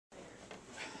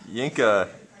Yinka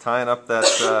tying up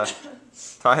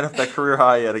that career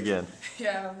high yet again.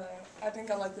 Yeah, I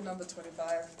think I like the number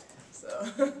 25.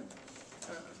 So.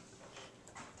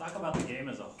 Talk about the game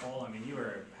as a whole. I mean, you were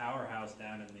a powerhouse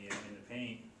down in the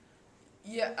paint.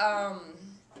 Yeah.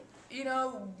 You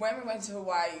know, when we went to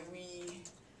Hawaii, we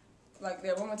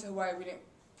didn't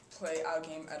play our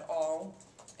game at all,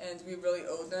 and we really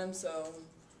owed them. So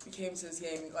we came to this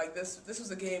game like this. This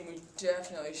was a game we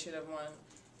definitely should have won.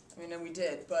 I mean, and we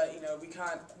did, but you know, we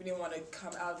didn't want to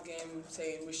come out of the game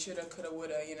saying we shoulda, coulda,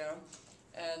 woulda, you know.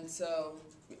 And so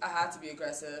I had to be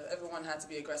aggressive. Everyone had to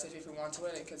be aggressive if we wanted to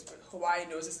win it, because Hawaii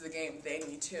knows this is a game they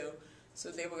need too.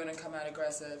 So they were gonna come out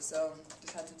aggressive. So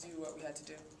just had to do what we had to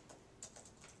do.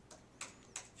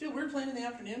 Feel weird playing in the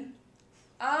afternoon?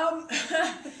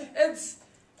 It's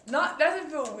not. Doesn't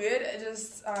feel weird. It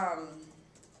just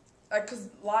like, cause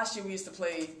last year we used to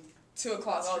play 2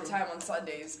 o'clock all the time on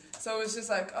Sundays. So it was just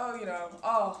like, oh, you know,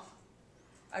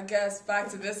 I guess back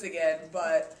to this again.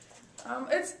 But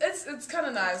it's kind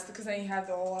of nice, because then you have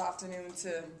the whole afternoon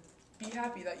to be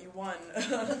happy that you won.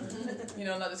 You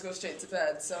know, not just go straight to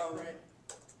bed. So Right.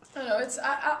 I don't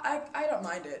know. I don't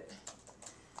mind it.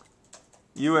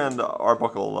 You and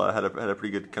Arbuckle had a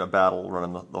pretty good kind of battle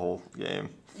running the whole game.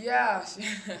 Yeah,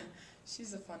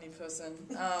 she's a funny person.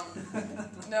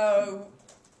 No,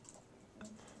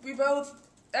 we both,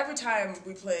 every time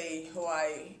we play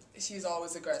Hawaii, she's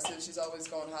always aggressive. She's always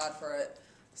going hard for it.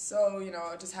 So, you know,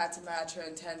 I just had to match her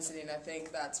intensity, and I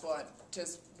think that's what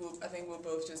I think we're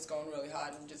both just going really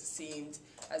hard, and just seemed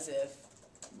as if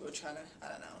we were trying to, I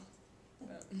don't know.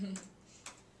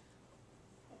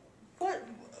 What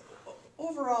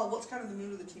overall, what's kind of the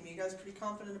mood of the team? Are you guys pretty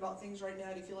confident about things right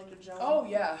now? Do you feel like you're gelling? Oh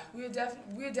yeah, we're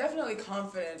definitely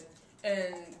confident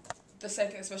in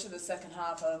especially the second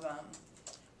half of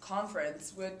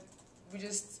conference.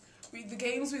 The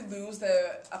games we lose,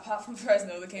 apart from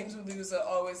Fresno, the games we lose are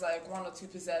always like 1 or 2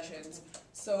 possessions.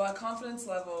 So our confidence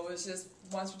level is just,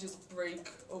 once we just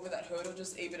break over that hurdle,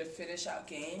 just able to finish our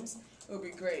games, it would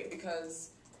be great,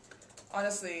 because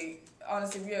honestly,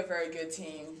 we are a very good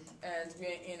team, and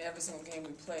we're in every single game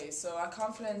we play. So our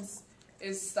confidence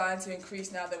is starting to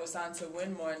increase now that we're starting to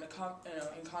win more in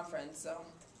conference. So